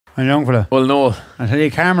I'm young fella. Well, Noel. I tell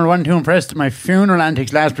you, Carmel wasn't too impressed at my funeral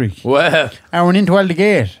antics last week. Well. I went into the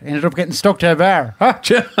gate. Ended up getting stuck to a bar.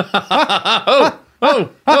 Fucking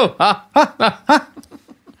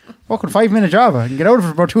 5-minute job. I can get out of it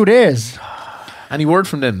for about 2 days. Any word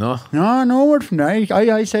from them, no? No word from them.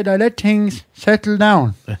 I said I let things settle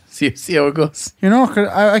down. See how it goes. You know, 'cause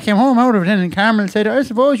I came home out of it and Carmel said, I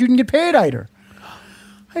suppose you didn't get paid either.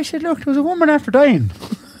 I said, look, there was a woman after dying.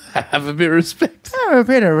 Have a bit of respect. Have a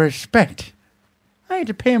bit of respect. I had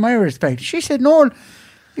to pay my respect. She said, Noel,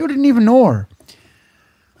 you didn't even know her.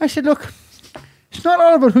 I said, look, it's not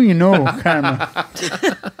all about who you know, Carmel.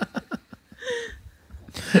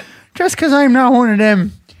 Just because I'm not one of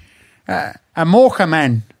them, a mocha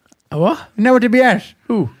man. A what? You know what to be at?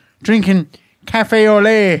 Who? Drinking cafe au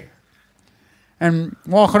lait and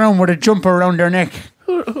walking around with a jumper around their neck.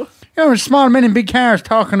 You know, small men in big cars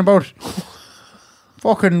talking about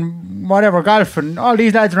fucking whatever, golf and all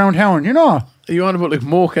these lads around town, you know. Are you on about like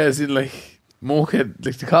mocha as in like mocha,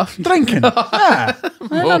 like the coffee? Drinking. Yeah.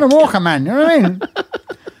 I'm not a mocha man, you know what I mean?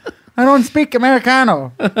 I don't speak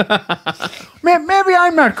Americano. Maybe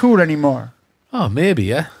I'm not cool anymore. Oh, maybe,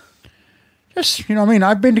 yeah. Just, you know what I mean?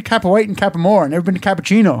 I've been to Kappa White and Kappa More, and never been to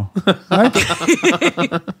Cappuccino.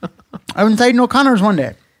 Right? I was inside O'Connor's one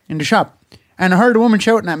day in the shop, and I heard a woman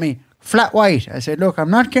shouting at me, flat white. I said, look, I'm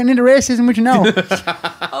not getting into racism with you now.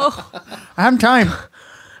 I haven't time.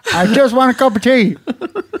 I just want a cup of tea.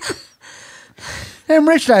 Them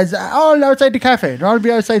rich lads, all outside the cafe. They'll all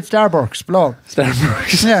be outside Starbucks below.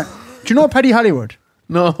 Starbucks. Yeah. Do you know Paddy Hollywood?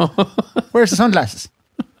 No. Where's the sunglasses?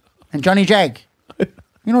 And Johnny Jag.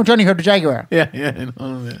 You know Johnny, how the Jaguar? Yeah, I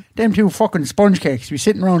know. Yeah. Them two fucking sponge cakes be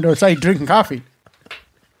sitting around outside drinking coffee.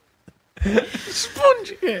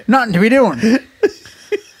 Sponge cake? Nothing to be doing.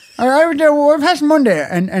 I was there, we passed Monday,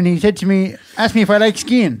 and he said to me, asked me if I like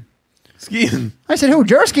skiing. Skiing? I said, who?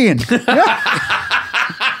 You're skiing? Yeah.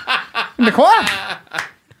 In the quad?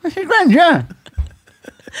 I said, grand, yeah.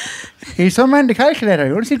 He's some man to calculator.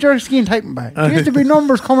 You want to see George skiing typing back? There used to be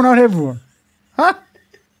numbers coming out everywhere. Huh?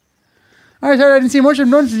 I said I didn't see much of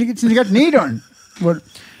them done since he got the knee done. But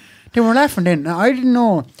they were laughing then. Now, I didn't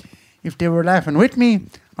know if they were laughing with me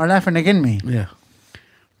or laughing against me. Yeah.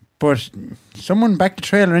 But someone backed the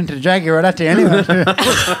trailer into the Jaguar that day anyway.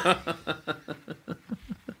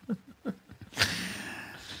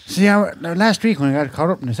 See, last week when I got caught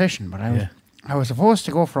up in the session, but I was supposed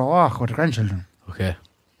to go for a walk with the grandchildren. Okay.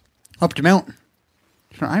 Up the mountain.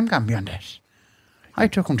 So I'm gone beyond that. I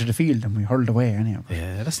took them to the field and we hurled away anyhow.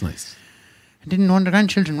 Yeah, that's nice. I didn't want the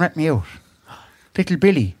grandchildren rat me out. Little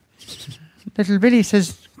Billy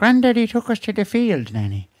says, Granddaddy took us to the field,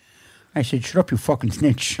 Nanny. I said, shut up, you fucking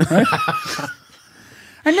snitch. Right?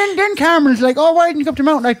 And then Carmel's like, oh, why didn't you go up the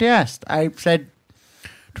mountain like they asked? I said,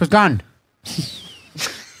 it was gone.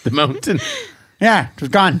 The mountain? Yeah, it was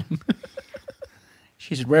gone.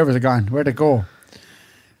 She said, where was it gone? Where'd it go?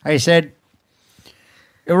 I said,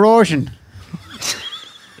 erosion.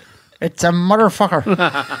 It's a motherfucker.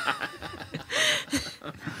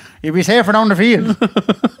 You'll be safer down the field.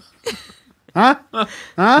 Huh?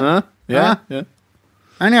 Yeah.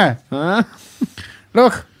 Anyway,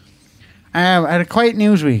 look, I had a quiet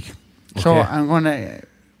news week, so I'm going to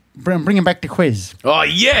bring back the quiz. Oh,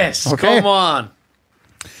 yes. Okay. Come on.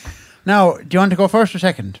 Now, do you want to go first or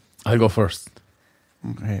second? I'll go first.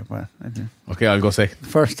 Okay, well. Okay, I'll go second.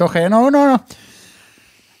 First, okay. No.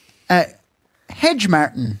 Hedge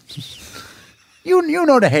Martin. You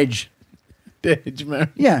know the hedge. The hedge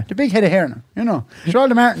Martin. Yeah, the big head of hair now. You know. Sure, all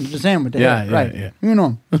the Martins are the same with the hair. Yeah, right. yeah. You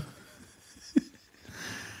know.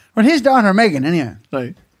 Well, his daughter, Megan, anyway.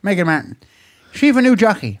 Right. Megan Martin. She have a new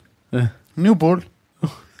jockey. A new bull.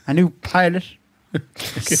 A new pilot. A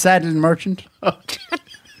saddle merchant.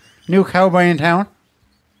 New cowboy in town.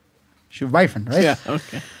 She's a boyfriend, right? Yeah,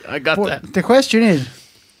 okay. I got that. The question is,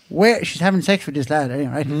 where she's having sex with this lad,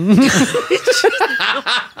 anyway, right?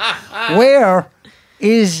 Where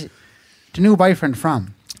is the new boyfriend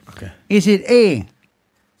from? Okay. Is it A,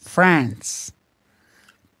 France,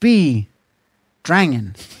 B,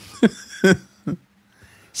 Drangen,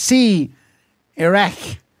 C, Iraq,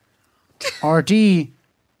 or D,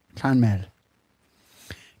 Clonmel?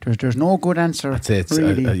 There's no good answer. I'd say it's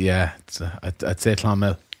really. I'd say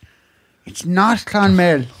Clonmel. It's not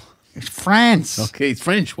Clonmel. It's France. Okay, it's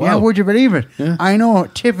French. Wow. Yeah, would you believe it? Yeah. I know,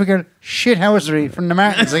 typical shithousery from the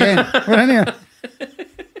Martins again. But anyway.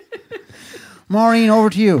 Maureen,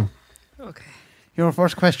 over to you. Okay. Your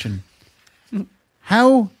first question.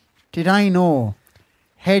 How did I know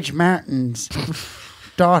Hedge Martin's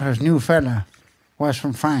daughter's new fella was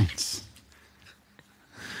from France?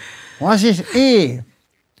 Was it A,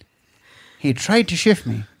 he tried to shift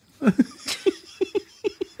me,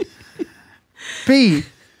 B,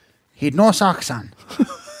 he'd no socks on.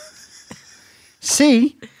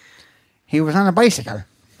 C, he was on a bicycle.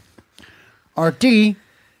 Or D,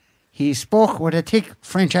 he spoke with a thick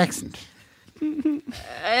French accent.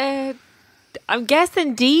 I'm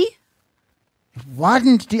guessing D.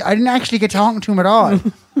 Wasn't D? I didn't actually get talking to him at all.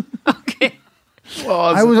 Okay.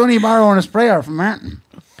 I was only borrowing a sprayer from Martin,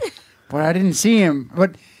 but I didn't see him.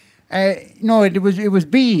 But no, it was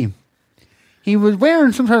B. He was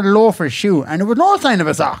wearing some sort of loafer shoe, and there was no sign of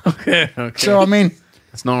a sock. Okay. So I mean,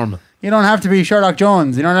 it's normal. You don't have to be Sherlock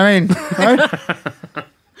Jones. You know what I mean? Right?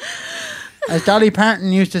 As Dolly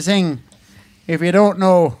Parton used to sing, "If you don't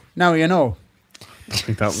know, now you know." I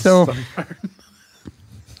think that was So- Dolly Parton.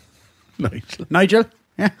 Nigel?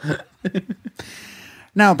 Yeah.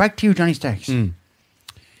 Now, back to you, Johnny Stacks.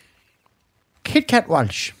 Kit Kat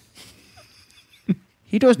Walsh.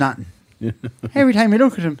 He does nothing. Every time you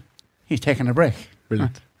look at him, he's taking a break.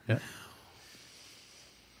 Brilliant. Yeah.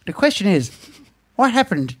 The question is, what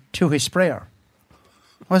happened to his sprayer?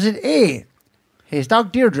 Was it A, his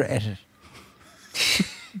dog Deirdre ate it?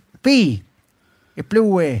 B, it blew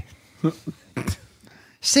away?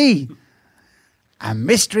 C, a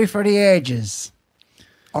mystery for the ages?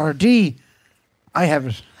 Or D, I have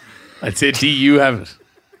it? I'd say D, you have it.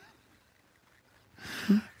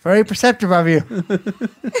 Very perceptive of you.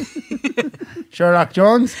 Sherlock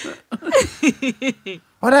Jones.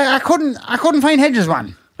 But I couldn't find Hedges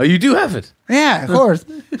one. Oh, you do have it? Yeah, of course.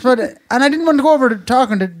 But and I didn't want to go over to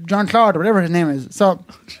talking to John Claude or whatever his name is. So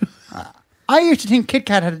I used to think Kit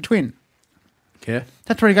Kat had a twin. Okay.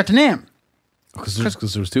 That's where he got the name. Because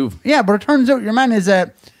there was two of them. Yeah, but it turns out your man is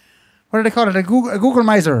what do they call it? A Google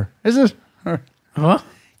miser, is it? Or, What?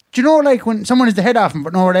 do you know, like when someone is the head of him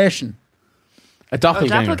but no relation? A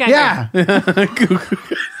doppelganger. Yeah.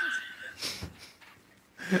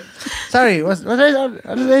 Sorry, what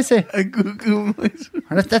did they say? A Google miser.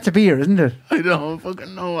 That's a beer, isn't it? I don't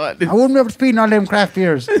fucking know what. I wouldn't be able to speed in all them craft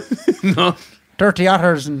beers. No. Dirty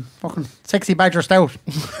Otters and fucking Sexy Badger Stout,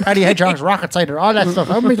 Paddy Hedgehog's Rocket Cider, all that stuff.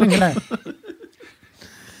 I wouldn't be drinking that.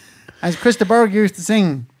 As Krista Berg used to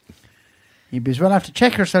sing, you'd be as well have to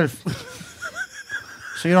check yourself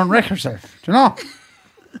so you don't wreck yourself. Do you know?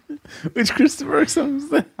 Which Christopher song is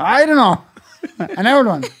that? I don't know. An old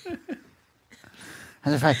one.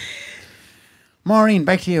 As a fact. Maureen,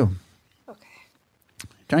 back to you. Okay.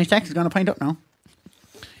 Johnny Stacks is going to point up now.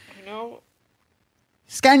 I know.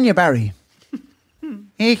 Scania Barry,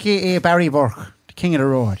 a.k.a. Barry Burke, the king of the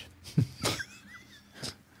road.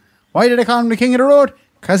 Why did I call him the king of the road?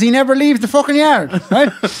 Because he never leaves the fucking yard,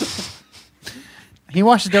 right? He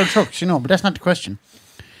washes their trucks, you know, but that's not the question.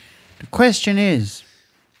 The question is,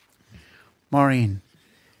 Maureen,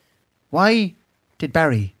 why did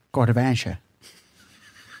Barry go to Bansha?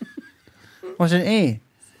 Was it A,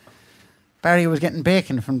 Barry was getting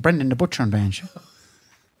bacon from Brendan the butcher on Bansha?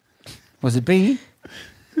 Was it B,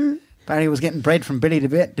 Barry was getting bread from Billy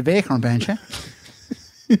the baker on Bansha?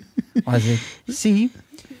 Was it C,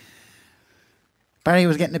 Barry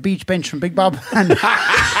was getting a beach bench from Big Bob and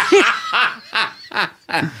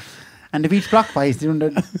the beach block boys doing the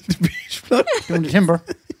Beach block. doing the timber?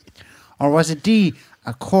 Or was it D,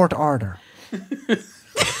 a court order?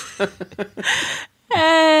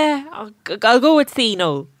 I'll go with C,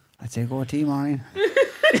 no. I'd say go with T, Maureen.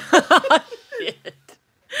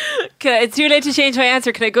 It's too late to change my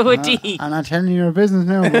answer. Can I go with D? I'm not telling you your business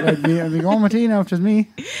now, but I'd be going with T now if it was me.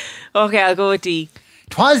 Okay, I'll go with D.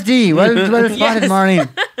 'Twas D. Well spotted, Yes. Maureen.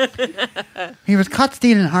 He was caught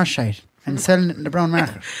stealing horse shite and selling it in the brown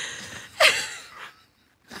market.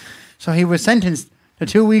 So he was sentenced to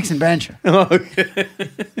 2 weeks in Bansha. Okay.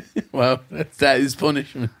 Well, that is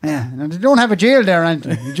punishment. Yeah, now they don't have a jail there,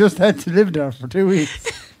 Anthony. You just had to live there for 2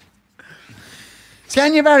 weeks.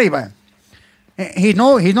 Scania Barry, man. He's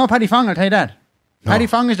no Paddy Fong, I'll tell you that. No. Paddy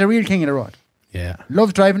Fong is the real king of the road. Yeah.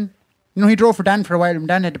 Loves driving. You know, he drove for Dan for a while and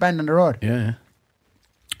Dan had the band on the road. Yeah.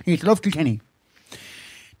 He used to love Kilkenny.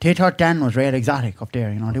 They thought Dan was real exotic up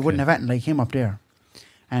there, you know. They wouldn't have anything like him up there.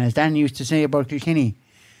 And as Dan used to say about Kilkenny,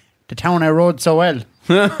 the town I rode so well.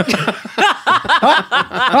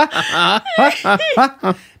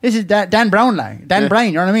 This is Dan Brown, like. Dan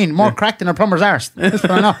Bryan, you know what I mean? More crack than a plumber's arse. That's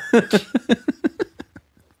what I know.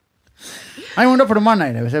 I went up with him one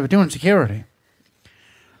night. I was doing security.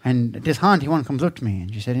 And this haunty one comes up to me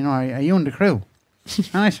and she said, you know, are you in the crew?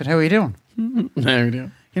 And I said, how are you doing? There we go.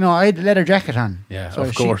 You know, I had the leather jacket on. Yeah,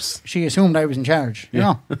 of course. She assumed I was in charge, you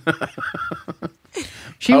know.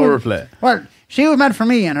 Power play. Well, she was mad for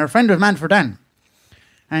me and her friend was mad for Dan.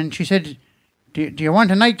 And she said, do you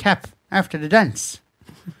want a nightcap after the dance?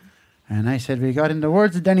 And I said, we got in the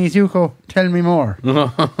words of Danny Zuko, tell me more.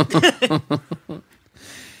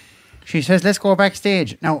 She says, let's go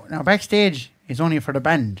backstage. Now backstage is only for the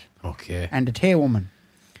band. Okay. And the Tay woman.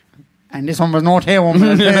 And this one was no Tay woman.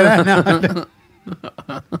 I'll tell you that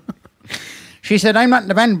now. She said, I'm not in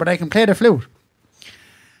the band, but I can play the flute.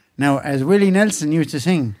 Now, as Willie Nelson used to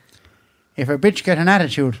sing, if a bitch get an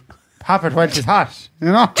attitude, pop it while it's hot.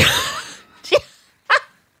 You know?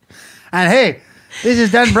 And hey, this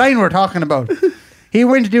is Dan Bryan we're talking about. He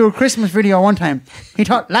went to do a Christmas video one time. He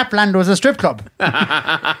thought Lapland was a strip club.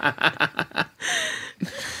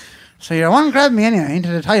 So your one grabbed me anyway into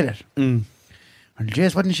the toilet. And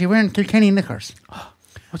Jace, wasn't she wearing Kilkenny knickers?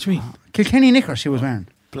 What do you mean? Kilkenny knickers she was wearing.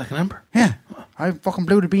 Black and amber? Yeah. I fucking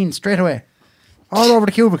blew the beans straight away. All over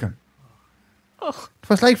the cubicle. Oh. It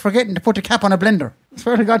was like forgetting to put the cap on a blender. I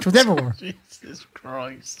swear to God, it was everywhere. Jesus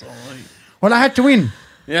Christ. Alright. Well, I had to win.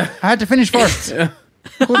 Yeah. I had to finish first. Yeah.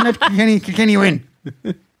 Couldn't let Kilkenny win.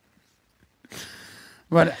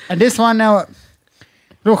 But this one now,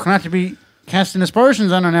 look, not to be casting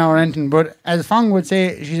aspersions on her now or anything, but as Fong would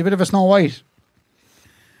say, she's a bit of a Snow White.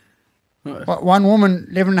 One woman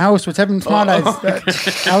living in a house with 7 small lads.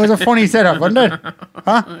 That was a funny setup, wasn't it?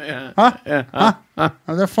 Huh? Yeah. Huh? Yeah. Huh? That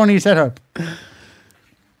was a funny setup.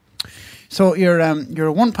 So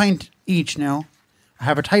you're 1 point each now. I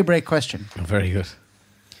have a tie-break question. Very good.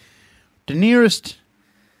 The nearest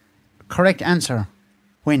correct answer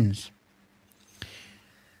wins.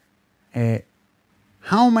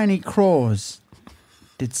 How many crows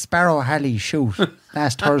did Sparrow Halley shoot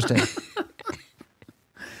last Thursday?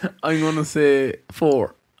 I'm going to say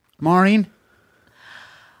 4. Maureen?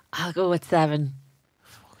 I'll go with 7.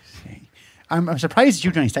 I'm surprised at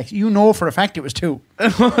you, Johnny Stacks. You know for a fact it was 2. Sorry,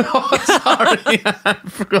 I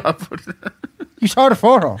forgot. You saw the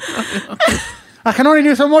photo. I can only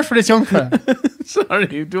do so much for this young fella.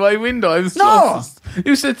 Sorry, do I win though? I was No. closest.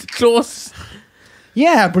 You said close.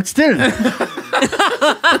 Yeah, but still.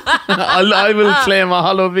 I will claim a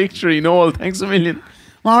hollow victory. Noel, thanks a million.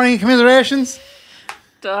 Maureen, commiserations.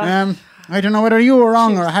 Duh. I don't know whether you were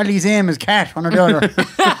wrong or Halley's aim is cat, one or the other.